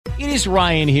It is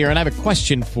Ryan here, and I have a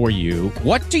question for you.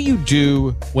 What do you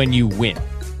do when you win?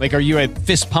 Like, are you a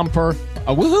fist pumper,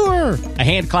 a woohooer, a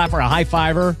hand clapper, a high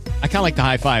fiver? I kind of like the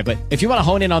high five, but if you want to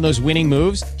hone in on those winning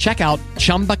moves, check out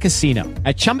Chumba Casino.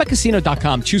 At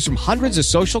ChumbaCasino.com, choose from hundreds of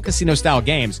social casino style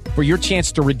games for your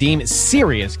chance to redeem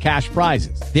serious cash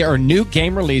prizes. There are new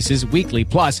game releases weekly,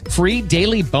 plus free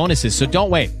daily bonuses. So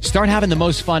don't wait. Start having the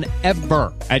most fun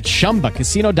ever at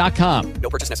ChumbaCasino.com.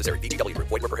 No purchase necessary. VGW Group.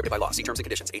 Void where prohibited by law. See terms and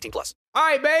conditions. 18+. All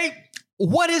right, babe.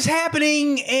 What is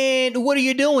happening and what are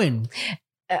you doing?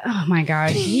 Oh my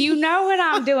gosh. You know what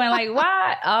I'm doing. Like,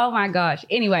 why? Oh my gosh.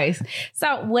 Anyways,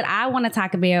 so what I want to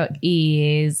talk about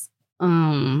is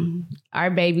our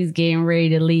baby's getting ready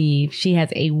to leave. She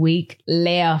has a week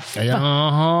left. Baby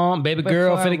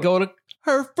girl finna go to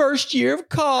her first year of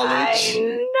college.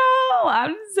 I know.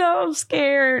 I'm so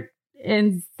scared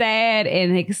and sad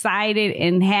and excited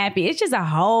and happy. It's just a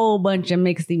whole bunch of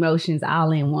mixed emotions all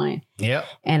in one. Yep.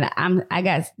 And I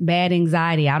got bad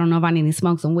anxiety. I don't know if I need to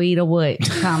smoke some weed or what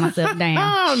to calm myself down.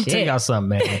 I'm tell y'all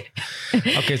something, man.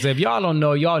 Okay, so if y'all don't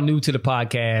know, y'all new to the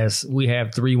podcast, we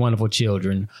have 3 wonderful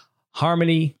children.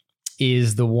 Harmony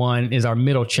is our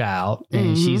middle child,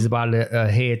 and she's about to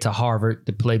head to Harvard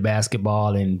to play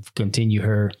basketball and continue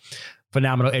her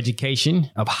phenomenal education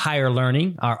of higher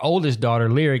learning. Our oldest daughter,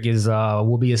 Lyric,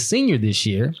 will be a senior this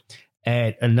year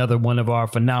at another one of our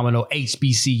phenomenal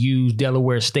HBCUs,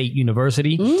 Delaware State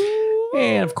University.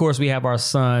 And of course, we have our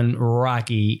son,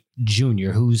 Rocky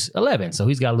Jr., who's 11. So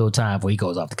he's got a little time before he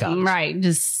goes off to college. Right.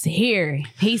 Just here.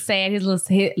 He's sad his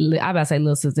little, I about to say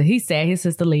little sister. He's sad his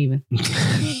sister leaving.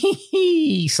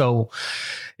 So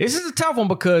this is a tough one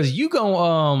because you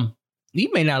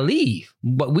may not leave,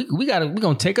 but we're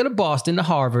gonna take her to Boston, to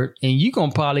Harvard, and you're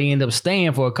gonna probably end up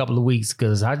staying for a couple of weeks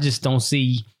because I don't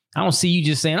see you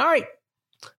just saying, all right,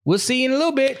 we'll see you in a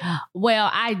little bit.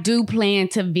 Well, I do plan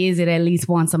to visit at least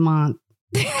once a month.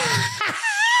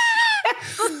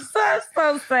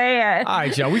 So sad. All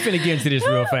right, y'all, we finna get into this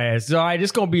real fast. All right,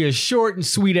 it's gonna be a short and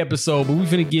sweet episode, but we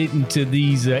finna get into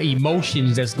these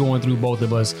emotions that's going through both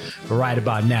of us right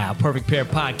about now. Perfect Pair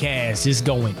Podcast is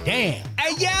going down.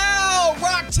 Hey, yo,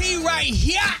 Rock T right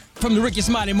here from the Ricky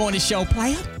Smiley Morning Show,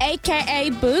 player. AKA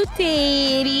Boo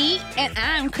Daddy. And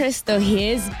I'm Crystal,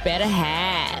 his better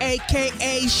half.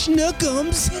 AKA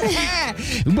Schnookums.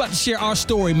 We're about to share our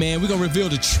story, man. We're going to reveal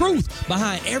the truth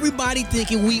behind everybody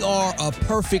thinking we are a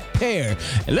perfect pair.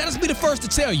 And let us be the first to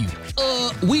tell you,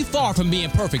 we far from being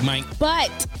perfect, Mike.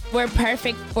 But we're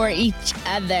perfect for each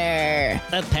other.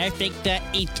 Perfect for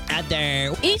each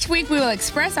other. Each week we will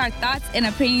express our thoughts and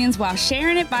opinions while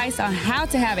sharing advice on how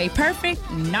to have a perfect,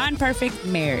 non-perfect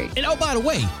marriage. And oh, by the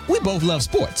way, we both love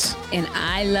sports. And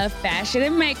I love fashion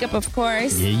and makeup, of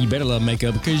course. Yeah, you better love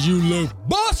makeup because you love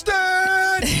Boston!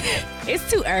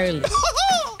 It's too early.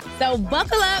 So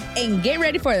buckle up and get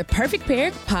ready for the Perfect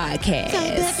Pair Podcast. So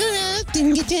buckle up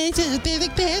and get ready for the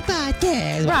Perfect Pair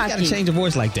Podcast. Rocky. You gotta change your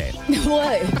voice like that.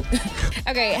 What?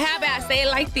 Okay, how about I say it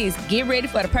like this? Get ready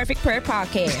for the Perfect Pair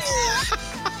Podcast.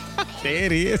 There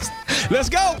it is. Let's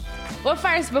go. Well,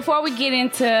 first, before we get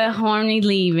into Harmony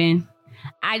leaving,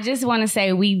 I just want to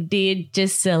say we did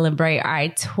just celebrate our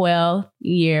 12th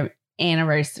year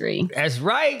anniversary. That's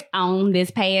right. On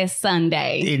this past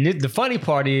Sunday. And the funny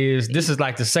part is, this is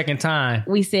like the second time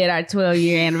we said our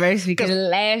 12-year anniversary because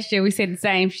last year we said the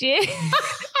same shit.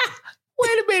 Wait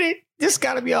a minute. This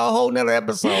got to be a whole nother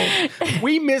episode.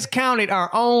 We miscounted our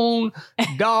own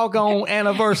doggone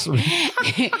anniversary.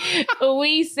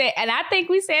 We said, and I think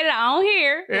we said it on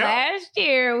here last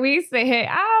year. We said,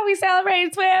 we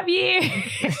celebrated 12 years.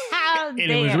 And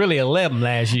it was really 11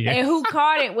 last year. And who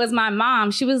caught it was my mom.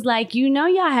 She was like,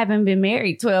 y'all haven't been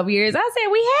married 12 years. I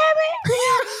said, we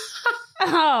haven't?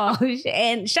 Oh,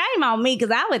 and shame on me because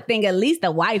I would think at least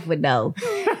a wife would know.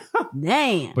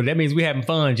 Damn. But that means we having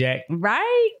fun, Jack.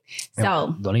 Right?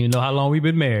 So don't even know how long we've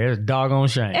been married. That's a doggone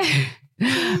shame.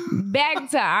 Back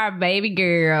to our baby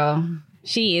girl.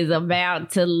 She is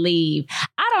about to leave.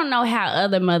 I don't know how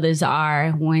other mothers are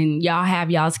when y'all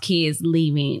have y'all's kids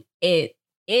leaving. It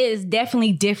is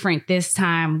definitely different this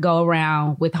time go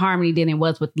around with Harmony than it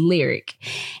was with Lyric.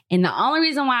 And the only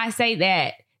reason why I say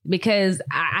that, because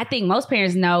I think most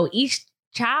parents know each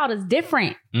child is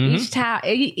different. Mm-hmm.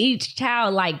 Each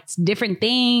child likes different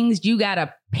things. You got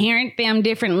to parent them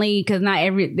differently because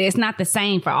it's not the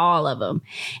same for all of them.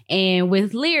 And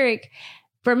with Lyric,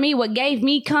 for me, what gave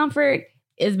me comfort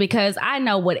is because I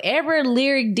know whatever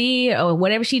Lyric did or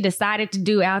whatever she decided to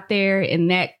do out there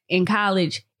in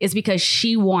college is because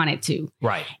she wanted to.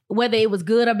 Right. Whether it was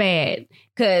good or bad.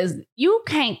 Because you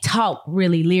can't talk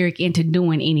really Lyric into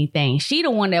doing anything. She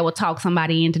the one that will talk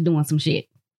somebody into doing some shit.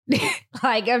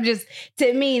 Like,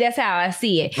 to me, that's how I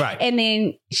see it. Right. And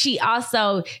then she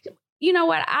also, you know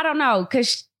what? I don't know,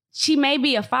 because she may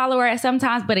be a follower at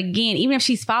sometimes, but again, even if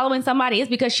she's following somebody, it's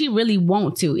because she really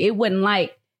want to. It wasn't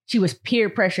like she was peer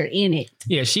pressured in it.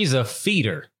 Yeah, she's a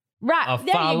feeder. Right.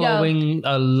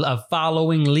 A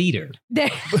following leader.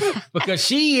 Because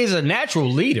she is a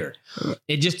natural leader.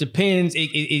 It just depends.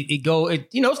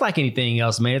 It's like anything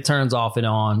else, man. It turns off and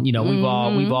on. You know, we've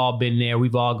all been there.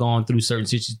 We've all gone through certain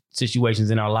situations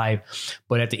in our life.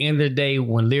 But at the end of the day,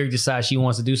 when Lyric decides she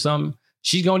wants to do something,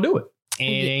 she's gonna do it. And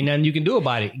ain't nothing you can do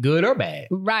about it, good or bad.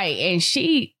 Right. And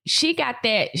she got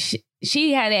that.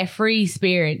 She had that free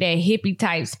spirit, that hippie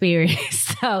type spirit.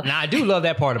 So now I do love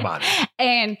that part about it.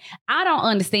 And I don't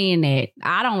understand that.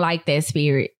 I don't like that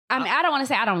spirit. I mean, I don't want to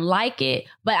say I don't like it,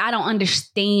 but I don't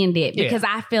understand it because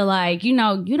I feel like, you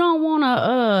know, you don't want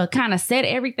to kind of set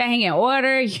everything in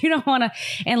order. You don't want to.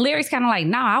 And Lyric's kind of like,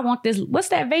 no, I want this. What's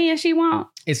that van she want?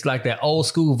 It's like that old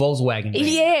school Volkswagen van.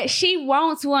 Yeah, she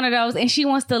wants one of those and she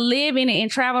wants to live in it and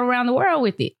travel around the world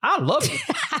with it. I love it.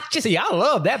 I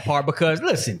love that part because,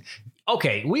 listen,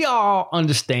 okay, we all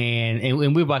understand,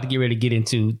 and we're about to get ready to get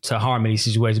into Harmony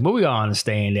situation, but we all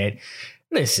understand that,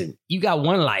 listen, you got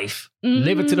one life,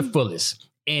 live it to the fullest,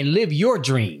 and live your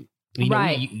dream.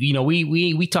 Right.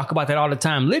 We talk about that all the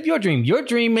time. Live your dream. Your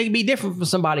dream may be different from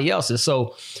somebody else's.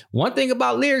 So one thing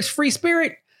about Lyric's free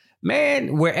spirit,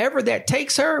 man, wherever that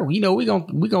takes her, you know, we're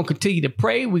gonna continue to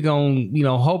pray. We're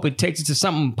gonna, hope it takes it to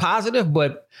something positive.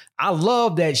 But I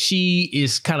love that she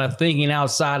is kind of thinking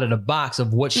outside of the box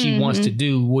of what she wants to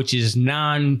do, which is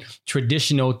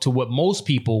non-traditional to what most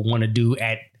people want to do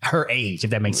at her age,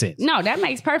 if that makes sense. No, that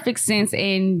makes perfect sense.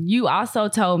 And you also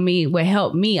told me what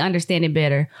helped me understand it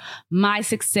better. My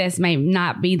success may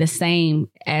not be the same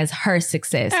as her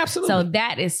success. Absolutely. So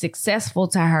that is successful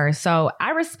to her. So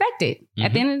I respect it.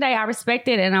 At the end of the day, I respect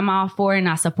it and I'm all for it and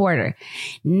I support her.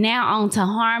 Now on to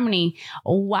Harmony.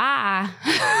 Why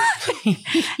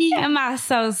am I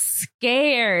so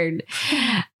scared?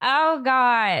 Oh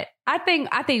God. I think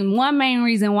one main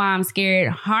reason why I'm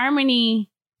scared, Harmony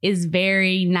is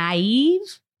very naive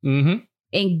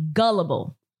and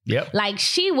gullible. Yep. Like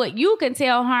you can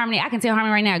tell Harmony, I can tell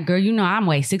Harmony right now, girl, you know I'm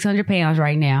weighing 600 pounds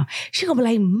right now. She gonna be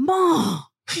like, Mom,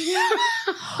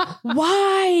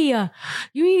 why?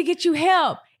 You need to get you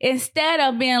help. Instead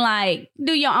of being like,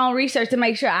 do your own research to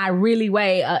make sure I really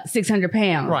weigh 600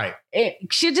 pounds. Right.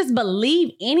 She'll just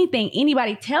believe anything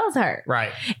anybody tells her.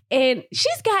 Right. And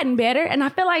she's gotten better. And I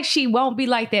feel like she won't be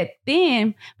like that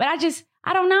then. But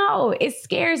I don't know. It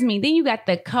scares me. Then you got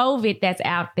the COVID that's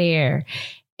out there.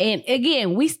 And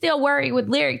again, we still worry with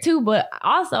Lyric too, but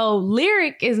also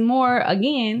Lyric is more,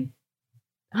 again,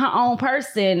 her own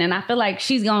person. And I feel like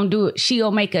she's going to do it.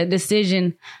 She'll make a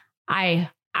decision.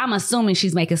 I'm assuming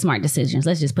she's making smart decisions.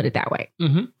 Let's just put it that way.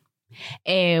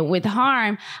 And with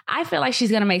Harm, I feel like she's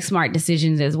going to make smart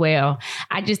decisions as well.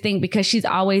 I just think because she's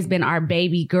always been our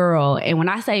baby girl. And when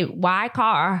I say why I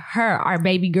call her our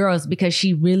baby girl is because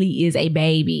she really is a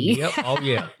baby. Yep. Oh,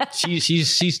 yeah.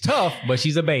 She's tough, but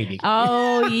she's a baby.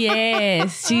 Oh,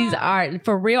 yes. She's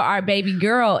for real, our baby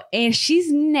girl. And she's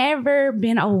never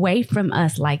been away from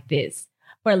us like this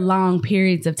for long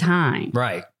periods of time.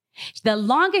 Right. The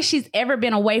longest she's ever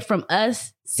been away from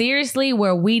us, seriously,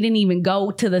 where we didn't even go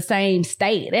to the same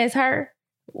state as her,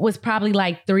 was probably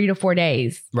like 3 to 4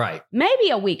 days. Right.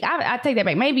 Maybe a week. I take that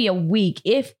back. Maybe a week,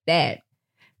 if that.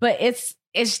 But it's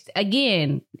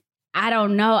again, I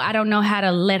don't know. I don't know how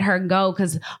to let her go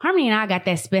because Harmony and I got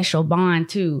that special bond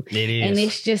too. It is. And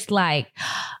it's just like,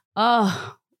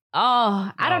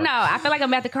 I don't know. I feel like I'm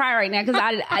about to cry right now because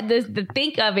I just to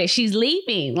think of it. She's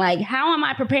leaving. Like, how am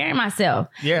I preparing myself?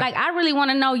 Yeah. Like, I really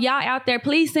want to know, y'all out there,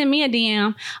 please send me a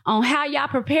DM on how y'all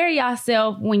prepare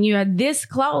yourself when you're this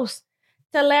close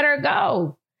to let her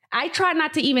go. I try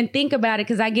not to even think about it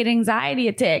because I get anxiety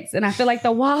attacks and I feel like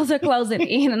the walls are closing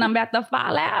in and I'm about to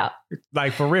fall out.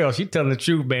 Like, for real, she's telling the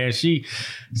truth, man. She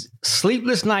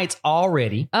sleepless nights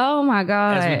already. Oh my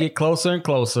God. As we get closer and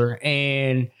closer.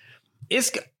 And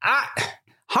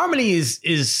Harmony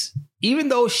is even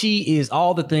though she is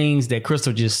all the things that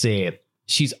Crystal just said,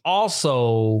 she's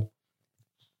also,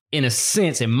 in a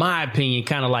sense, in my opinion,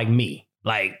 kind of like me.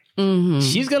 Like,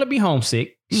 she's going to be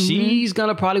homesick. She's going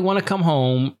to probably want to come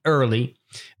home early.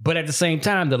 But at the same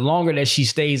time, the longer that she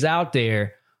stays out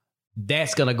there,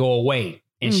 that's going to go away.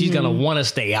 And she's going to want to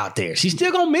stay out there. She's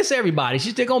still going to miss everybody.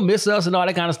 She's still going to miss us and all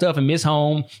that kind of stuff and miss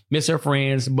home, miss her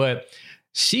friends. But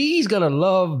she's going to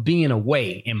love being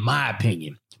away, in my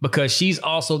opinion, because she's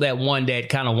also that one that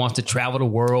kind of wants to travel the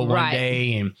world one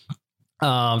day.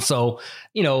 And so,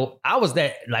 I was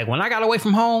that, like, when I got away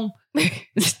from home,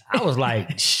 I was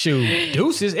like, shoot,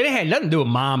 deuces. It had nothing to do with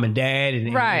mom and dad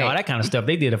and Right. all that kind of stuff.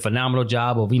 They did a phenomenal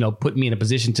job of, putting me in a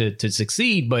position to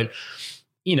succeed. But,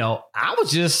 I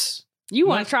was just... You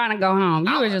weren't trying to go home.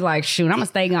 You were just like, shoot, I'm going to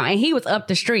stay gone. And he was up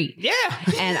the street. Yeah.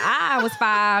 And I was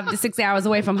 5 to 6 hours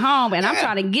away from home. And I'm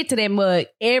trying to get to that mug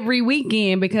every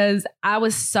weekend because I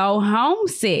was so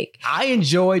homesick. I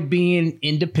enjoyed being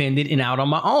independent and out on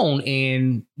my own.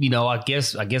 And, I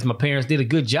guess my parents did a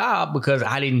good job because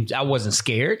I wasn't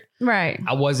scared. Right.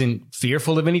 I wasn't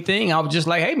fearful of anything. I was just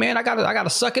like, hey man, I gotta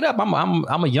suck it up.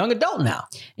 I'm a young adult now.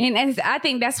 And I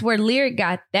think that's where Lyric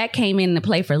came into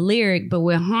play for Lyric. But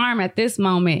with Harm at this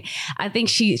moment, I think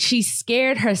she's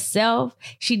scared herself.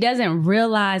 She doesn't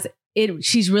realize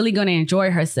she's really going to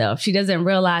enjoy herself. She doesn't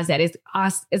realize that it's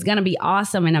going to be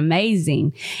awesome and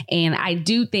amazing. And I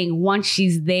do think once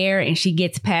she's there and she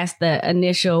gets past the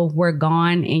initial we're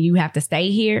gone and you have to stay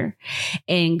here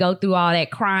and go through all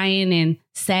that crying and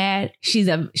sad, she's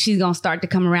going to start to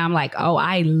come around like, oh,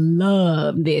 I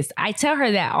love this. I tell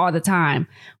her that all the time.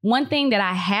 One thing that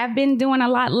I have been doing a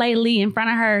lot lately in front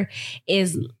of her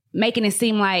is making it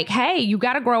seem like, hey, you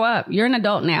got to grow up. You're an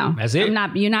adult now. That's it.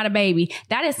 You're not a baby.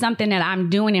 That is something that I'm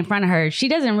doing in front of her. She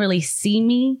doesn't really see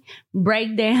me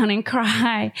break down and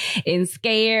cry and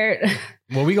scared.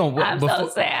 Well, I'm so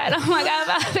sad. Oh my God,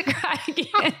 I'm about to cry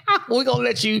again. We're gonna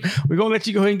let you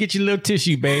go ahead and get your little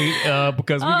tissue, babe,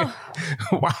 because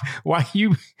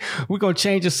we're gonna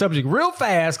change the subject real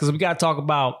fast because we gotta talk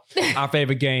about our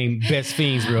favorite game, Best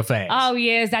Fiends, real fast. Oh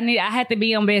yes, I had to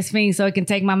be on Best Fiends so it can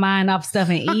take my mind off stuff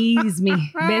and ease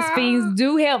me. Best Fiends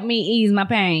do help me ease my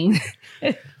pain.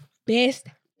 Best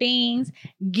Fiends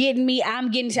getting me. I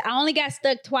only got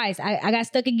stuck twice. I got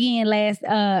stuck again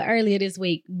earlier this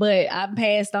week, but I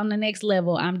passed on the next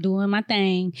level. I'm doing my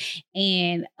thing,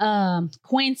 and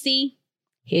Quincy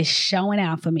is showing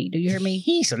out for me. Do you hear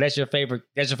me? So that's your favorite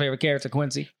character,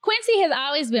 Quincy? Quincy has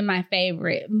always been my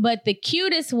favorite, but the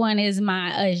cutest one is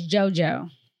JoJo.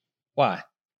 Why?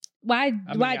 Why?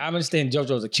 I understand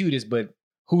JoJo's the cutest, but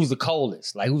who's the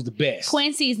coldest? Like, who's the best?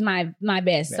 Quincy's my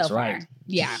best That's so far. right.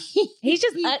 Yeah. He's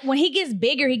just, when he gets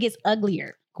bigger, he gets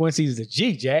uglier. Quincy's the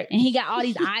G, Jack. And he got all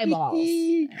these eyeballs.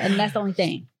 And that's the only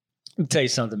thing. Let me tell you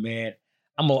something, man.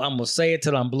 I'm gonna say it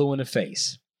till I'm blue in the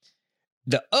face.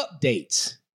 The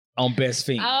updates on Best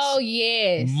Fiends. Oh,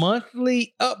 yes.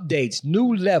 Monthly updates,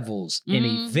 new levels and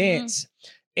events.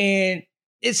 And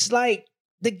it's like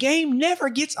the game never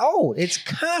gets old. It's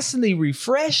constantly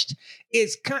refreshed.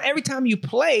 Every time you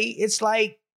play, it's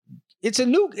like it's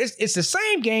the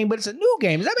same game, but it's a new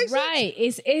game. Does that make sense? Right.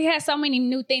 It has so many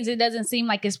new things. It doesn't seem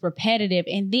like it's repetitive.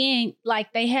 And then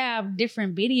like they have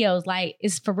different videos, like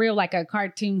it's for real, like a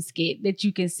cartoon skit that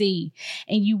you can see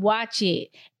and you watch it.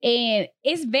 And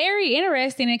it's very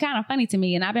interesting and kind of funny to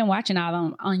me. And I've been watching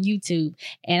all on YouTube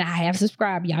and I have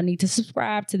subscribed. Y'all need to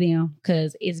subscribe to them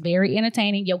because it's very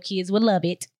entertaining. Your kids would love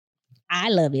it. I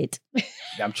love it.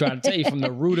 I'm trying to tell you, from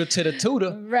the rooter to the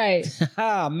tutor. Right.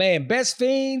 Man, Best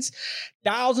Fiends,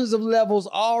 thousands of levels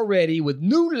already with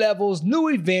new levels, new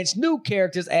events, new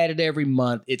characters added every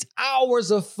month. It's hours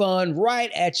of fun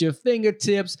right at your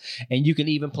fingertips. And you can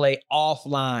even play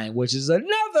offline, which is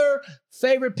another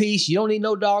favorite piece. You don't need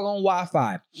no doggone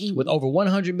Wi-Fi. With over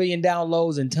 100 million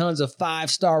downloads and tons of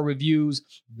 5-star reviews,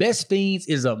 Best Fiends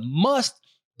is a must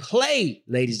play,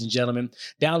 ladies and gentlemen.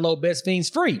 Download Best Fiends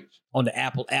free on the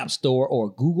Apple App Store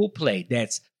or Google Play.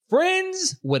 That's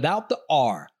Friends without the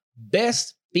R.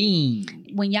 Best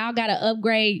Fiend. When y'all got to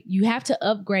upgrade, you have to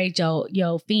upgrade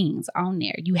your fiends on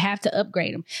there. You have to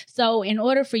upgrade them. So in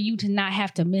order for you to not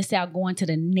have to miss out going to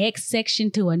the next section,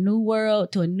 to a new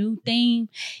world, to a new theme,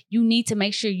 you need to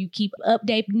make sure you keep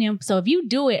updating them. So if you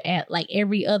do it at like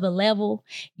every other level,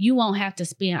 you won't have to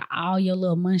spend all your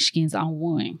little munchkins on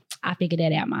one. I figured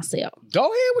that out myself. Go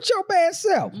ahead with your bad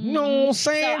self. You know what I'm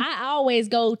saying? So I always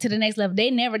go to the next level.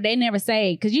 They never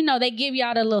say, because you know they give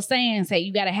y'all the little saying, say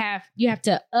you have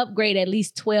to upgrade at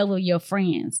least 12 of your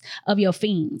friends, of your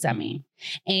fiends, I mean.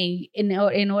 And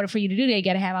in order for you to do that, you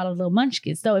got to have all those little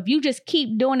munchkins. So if you just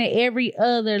keep doing it every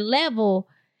other level,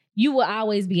 you will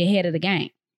always be ahead of the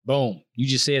game. Boom. You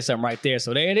just said something right there.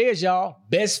 So there it is, y'all.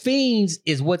 Best Fiends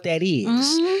is what that is.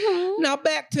 Mm-hmm. Now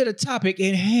back to the topic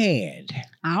at hand.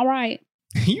 All right.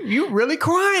 You really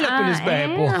crying up in this bad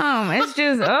boy. It's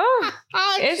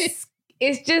just,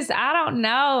 it's just, I don't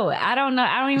know. I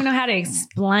don't even know how to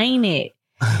explain it.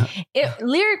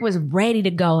 Lyric was ready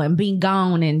to go and be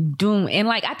gone and doom. And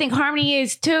like, I think Harmony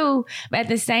is too. But at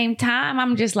the same time,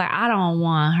 I'm just like, I don't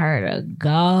want her to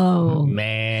go.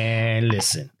 Man,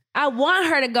 listen. I want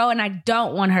her to go and I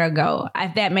don't want her to go,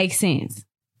 if that makes sense.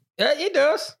 It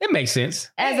does. It makes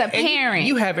sense. As a And parent.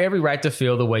 you have every right to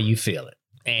feel the way you feel it.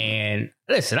 And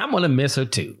listen, I'm gonna miss her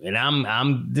too. And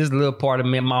I'm this little part of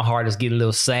me, my heart is getting a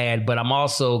little sad, but I'm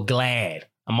also glad.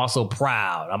 I'm also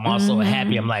proud. I'm also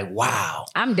happy. I'm like, wow.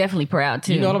 I'm definitely proud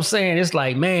too. You know what I'm saying? It's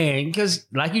like, man, because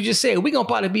like you just said, we're going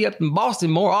to probably be up in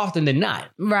Boston more often than not.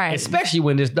 Right. Especially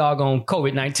when this doggone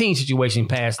COVID-19 situation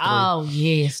passed through. Oh,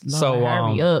 yes. Lord, So,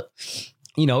 hurry up.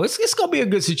 You know, it's going to be a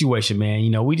good situation, man. You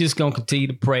know, we just going to continue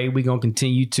to pray. We're going to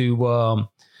continue to,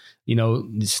 you know,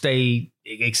 stay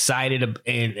excited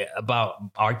about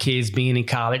our kids being in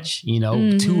college, you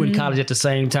know, 2 in college at the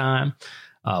same time.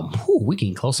 We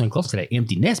getting closer and closer to that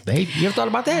empty nest, babe. You ever thought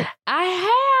about that? I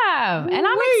have. And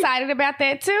I'm excited about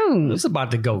that too. It's about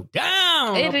to go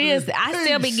down. It is. I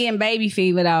still be getting baby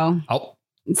fever though. Oh,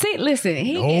 See, listen,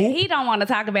 he don't want to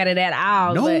talk about it at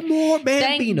all. no but more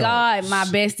thank Bambino. God my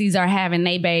besties are having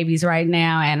their babies right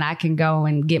now and I can go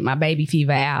and get my baby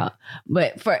fever out.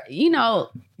 But for, you know,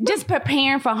 just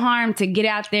preparing for Harm to get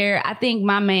out there, I think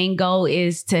my main goal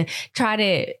is to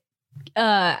try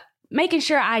to making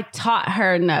sure I taught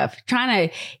her enough, trying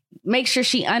to make sure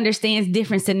she understands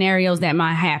different scenarios that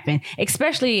might happen,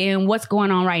 especially in what's going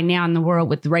on right now in the world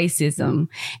with racism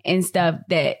and stuff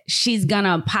that she's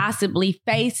gonna possibly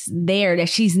face there that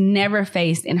she's never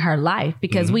faced in her life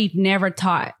because we've never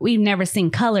seen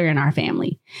color in our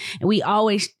family.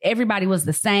 And everybody was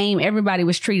the same. Everybody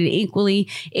was treated equally.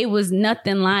 It was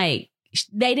nothing like,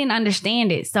 they didn't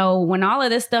understand it. So when all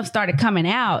of this stuff started coming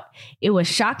out, it was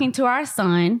shocking to our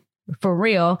son. For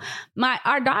real.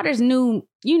 Our daughters knew,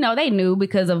 you know, they knew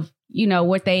because of, you know,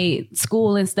 what they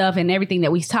school and stuff and everything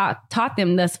that we taught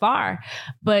them thus far.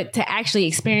 But to actually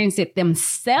experience it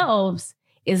themselves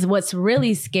is what's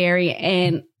really scary.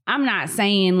 And I'm not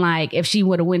saying like if she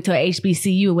would have went to a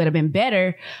HBCU, it would have been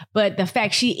better. But the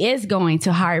fact she is going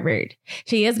to Harvard,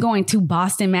 she is going to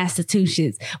Boston,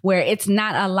 Massachusetts, where it's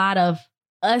not a lot of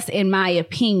us, in my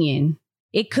opinion.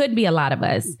 It could be a lot of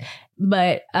us.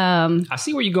 But I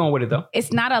see where you're going with it, though.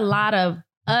 It's not a lot of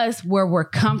us where we're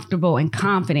comfortable and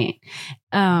confident.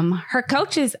 Her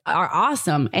coaches are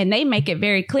awesome, and they make it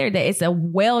very clear that it's a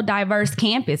well-diverse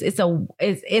campus.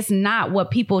 It's not what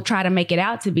people try to make it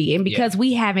out to be. And because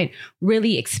we haven't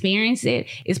really experienced it,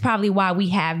 it's probably why we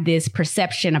have this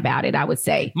perception about it, I would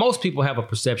say. Most people have a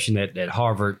perception that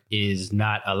Harvard is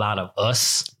not a lot of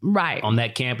us on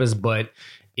that campus, but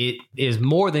it is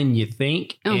more than you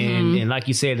think. And like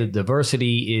you said, the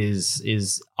diversity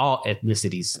is all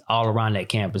ethnicities all around that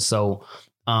campus. So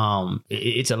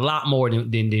it's a lot more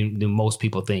than most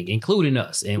people think, including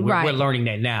us. And we're learning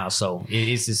that now. So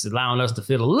it's just allowing us to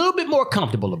feel a little bit more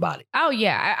comfortable about it. Oh,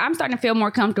 yeah. I'm starting to feel more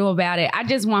comfortable about it. I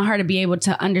just want her to be able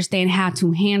to understand how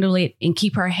to handle it and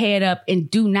keep her head up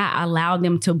and do not allow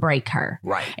them to break her.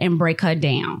 Right. And break her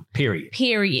down.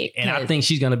 Period. And I think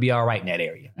she's going to be all right in that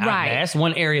area. That's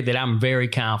one area that I'm very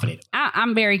confident about.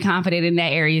 I'm very confident in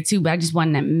that area too, but I just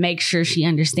want to make sure she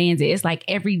understands it. It's like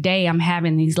every day I'm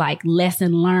having these like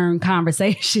lesson learned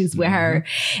conversations with her.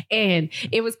 And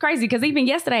it was crazy because even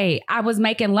yesterday I was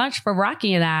making lunch for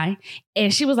Rocky and I,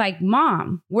 and she was like,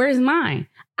 "Mom, where's mine?"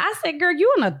 I said, "Girl,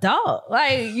 you an adult.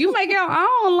 Like, you make your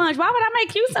own lunch. Why would I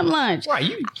make you some lunch?" Right.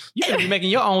 You've been making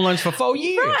your own lunch for 4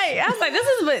 years. Right. I was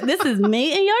like, this is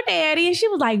me and your daddy. And she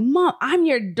was like, "Mom, I'm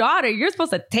your daughter. You're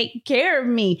supposed to take care of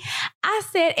me." I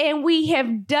said, "And we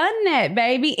have done that,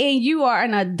 baby. And you are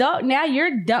an adult. Now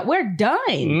you're done. We're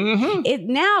done.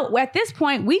 Now, at this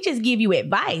point, we just give you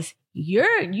advice.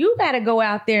 You got to go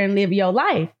out there and live your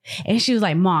life." And she was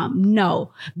like, "Mom,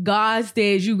 no, God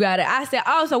says you got to." I said,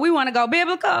 "Oh, so we want to go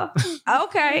biblical?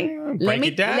 Okay. Let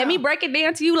me break it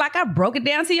down to you like I broke it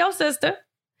down to your sister."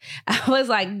 I was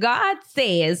like, God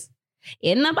says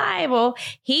in the Bible,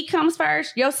 he comes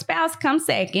first, your spouse comes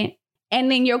second, and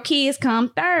then your kids come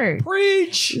third.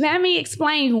 Preach. Let me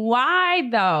explain why,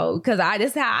 though, because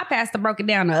this is how I pastor broke it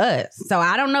down to us. So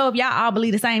I don't know if y'all all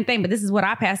believe the same thing, but this is what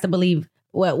I pastor believe.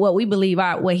 What we believe,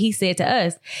 what he said to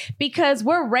us, because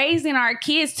we're raising our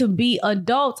kids to be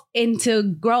adults and to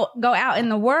go out in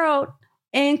the world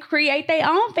and create their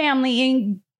own family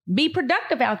and be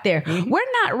productive out there.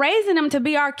 We're not raising them to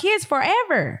be our kids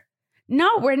forever. No,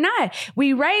 we're not.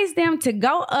 We raise them to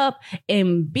go up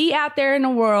and be out there in the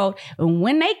world. And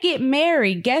when they get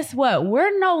married, guess what?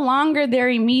 We're no longer their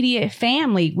immediate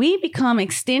family. We become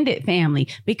extended family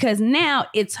because now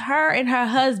it's her and her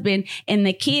husband and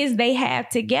the kids they have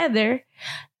together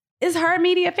is her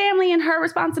immediate family and her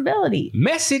responsibility.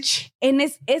 Message. And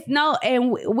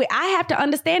I have to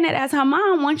understand that as her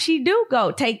mom once she do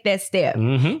go take that step.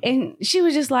 And she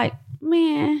was just like,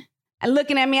 "Man,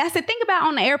 looking at me. I said, think about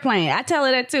on the airplane. I tell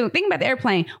her that too. Think about the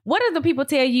airplane. What do the people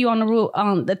tell you on the rule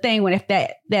on the thing when if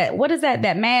that what is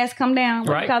that mask come down?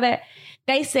 What do you call that?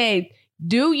 They said,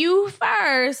 do you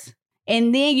first.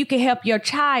 And then you can help your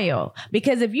child.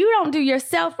 Because if you don't do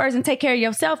yourself first and take care of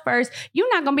yourself first, you're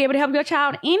not going to be able to help your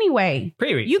child anyway.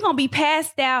 Period. You're going to be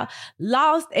passed out,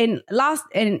 lost and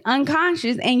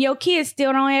unconscious, and your kids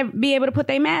still don't be able to put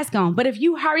their mask on. But if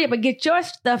you hurry up and get your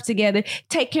stuff together,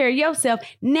 take care of yourself,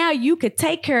 now you could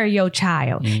take care of your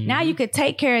child. Mm-hmm. Now you could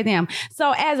take care of them.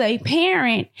 So as a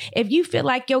parent, if you feel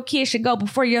like your kids should go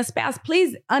before your spouse,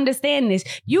 please understand this.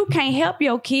 You can't help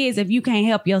your kids if you can't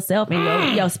help yourself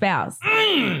and your spouse.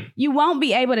 You won't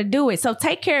be able to do it. So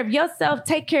take care of yourself,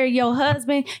 take care of your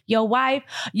husband, your wife,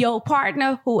 your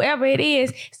partner, whoever it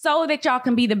is, so that y'all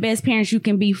can be the best parents you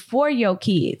can be for your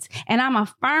kids. And I'm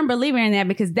a firm believer in that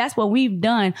because that's what we've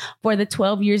done for the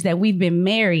 12 years that we've been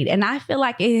married. And I feel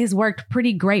like it has worked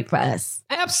pretty great for us.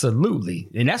 Absolutely.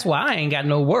 And that's why I ain't got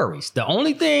no worries. The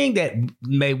only thing that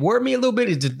may worry me a little bit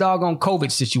is the doggone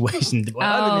COVID situation. But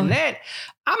other than that,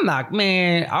 I'm not,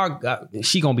 man,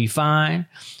 she gonna be fine.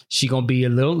 She gonna be a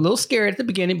little scared at the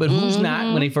beginning, but who's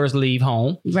not when they first leave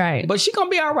home? Right. But she gonna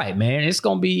be all right, man. It's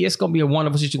gonna be a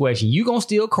wonderful situation. You gonna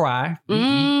still cry.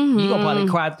 You gonna probably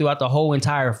cry throughout the whole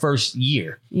entire first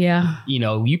year. Yeah. You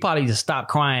know, you probably just stop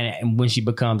crying when she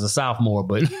becomes a sophomore,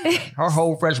 but her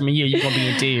whole freshman year, you're gonna be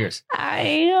in tears.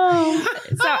 I know.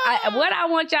 So what I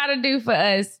want y'all to do for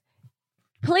us,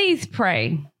 please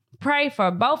pray. Pray for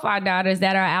both our daughters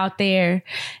that are out there.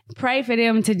 Pray for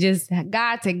them to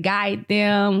God to guide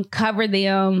them, cover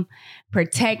them,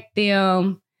 protect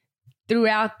them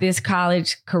throughout this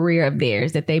college career of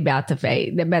theirs that they're about to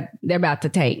face. They're about to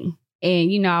take.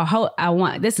 And, you know,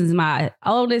 this is my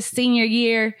oldest senior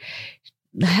year.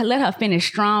 Let her finish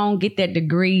strong, get that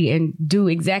degree, and do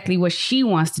exactly what she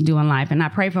wants to do in life. And I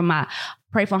pray for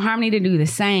Harmony to do the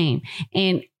same.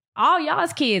 And all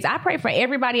y'all's kids, I pray for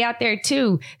everybody out there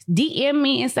too. DM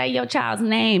me and say your child's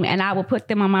name and I will put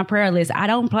them on my prayer list. I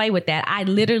don't play with that. I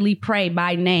literally pray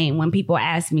by name when people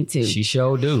ask me to. She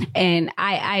sure do. And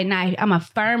I'm a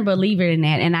firm believer in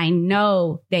that. And I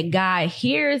know that God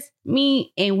hears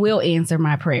me and will answer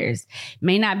my prayers.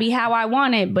 May not be how I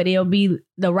want it, but it'll be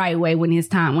the right way when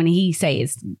he says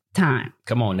it's time.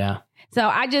 Come on now. So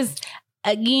I'm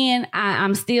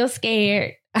still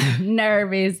scared.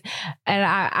 Nervous, and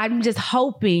I'm just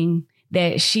hoping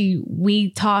that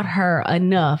we taught her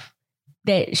enough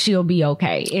that she'll be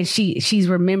okay, and she's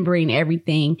remembering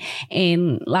everything.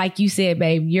 And like you said,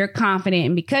 babe, you're confident,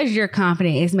 and because you're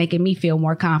confident, it's making me feel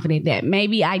more confident that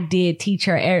maybe I did teach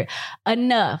her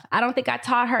enough. I don't think I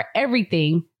taught her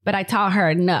everything, but I taught her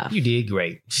enough. You did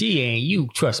great. You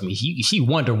trust me. She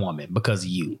Wonder Woman because of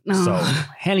you. Oh. So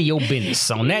handle your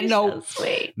business. On that note, so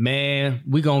sweet. Man,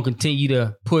 we're going to continue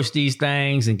to push these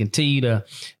things and continue to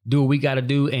do what we got to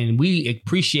do. And we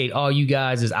appreciate all you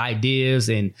guys' ideas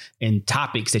and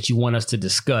topics that you want us to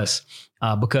discuss.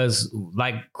 Because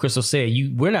like Crystal said,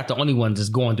 we're not the only ones that's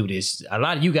going through this. A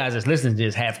lot of you guys that's listening to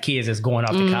this have kids that's going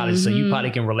off to college, so you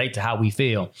probably can relate to how we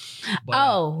feel.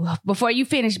 But, before you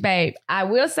finish, babe, I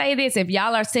will say this. If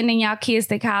y'all are sending y'all kids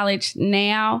to college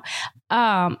now,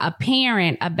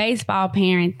 a baseball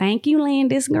parent, thank you,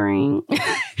 Landis Green,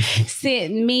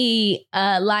 sent me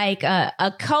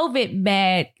a COVID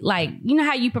bag. Like, you know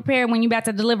how you prepare when you're about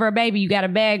to deliver a baby, you got a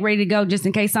bag ready to go just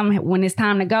in case when it's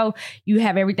time to go, you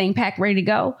have everything packed ready to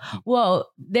go.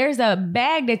 Well, there's a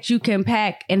bag that you can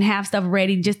pack and have stuff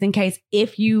ready just in case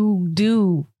if you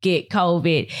do get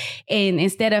COVID. And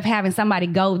instead of having somebody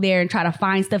go there and try to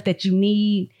find stuff that you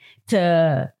need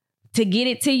to get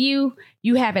it to you,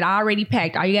 you have it already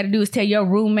packed. All you got to do is tell your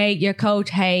roommate, your coach,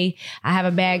 hey, I have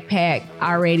a bag packed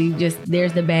already. Just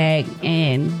there's the bag,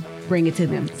 and bring it to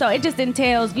them. So it just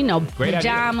entails, great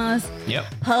pajamas,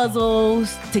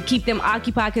 puzzles to keep them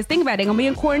occupied. Because think about it, they're going to be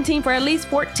in quarantine for at least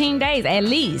 14 days.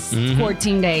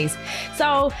 14 days.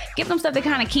 So give them stuff to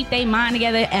kind of keep their mind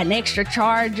together, an extra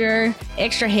charger,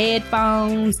 extra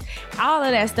headphones, all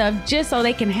of that stuff, just so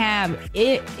they can have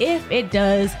it if it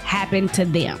does happen to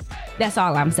them. That's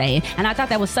all I'm saying. And I thought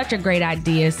that was such a great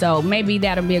idea. So maybe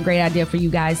that'll be a great idea for you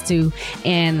guys too.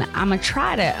 And I'm going to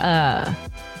try to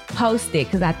post it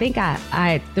because I think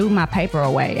I threw my paper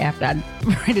away after I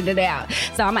printed it out.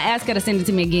 So I'm going to ask her to send it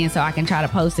to me again so I can try to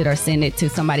post it or send it to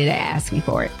somebody that asked me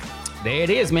for it. There it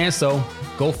is, man. So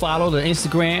go follow the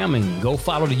Instagram and go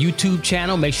follow the YouTube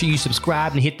channel. Make sure you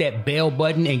subscribe and hit that bell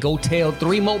button and go tell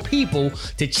 3 more people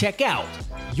to check out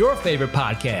your favorite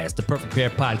podcast, the Perfect Pair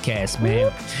Podcast,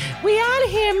 man. We out of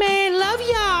here, man. Love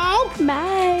y'all.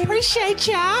 Bye. Appreciate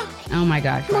y'all. Oh my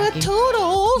gosh, Rocky.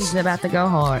 Toodles. He's about to go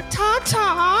hard.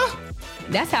 Ta-ta.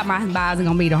 That's how my vibes are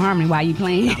gonna be to Harmony while you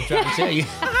playing. I'm trying to tell you.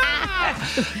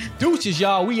 Deuces,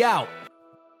 y'all. We out.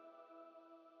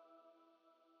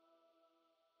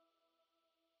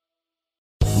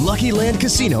 Lucky Land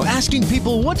Casino, asking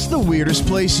people, what's the weirdest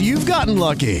place you've gotten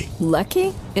lucky?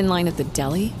 Lucky? In line at the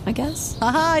deli, I guess?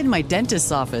 Aha, in my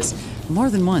dentist's office. More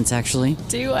than once, actually.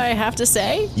 Do I have to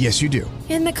say? Yes, you do.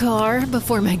 In the car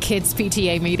before my kids'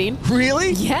 PTA meeting.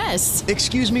 Really? Yes.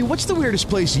 Excuse me, what's the weirdest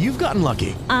place you've gotten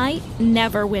lucky? I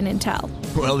never win and tell.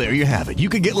 Well, there you have it. You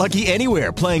can get lucky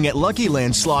anywhere, playing at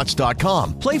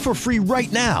LuckyLandSlots.com. Play for free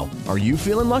right now. Are you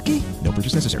feeling lucky? No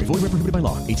purchase necessary. Void where prohibited by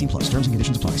law. 18+. Terms and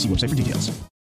conditions apply. See website for details.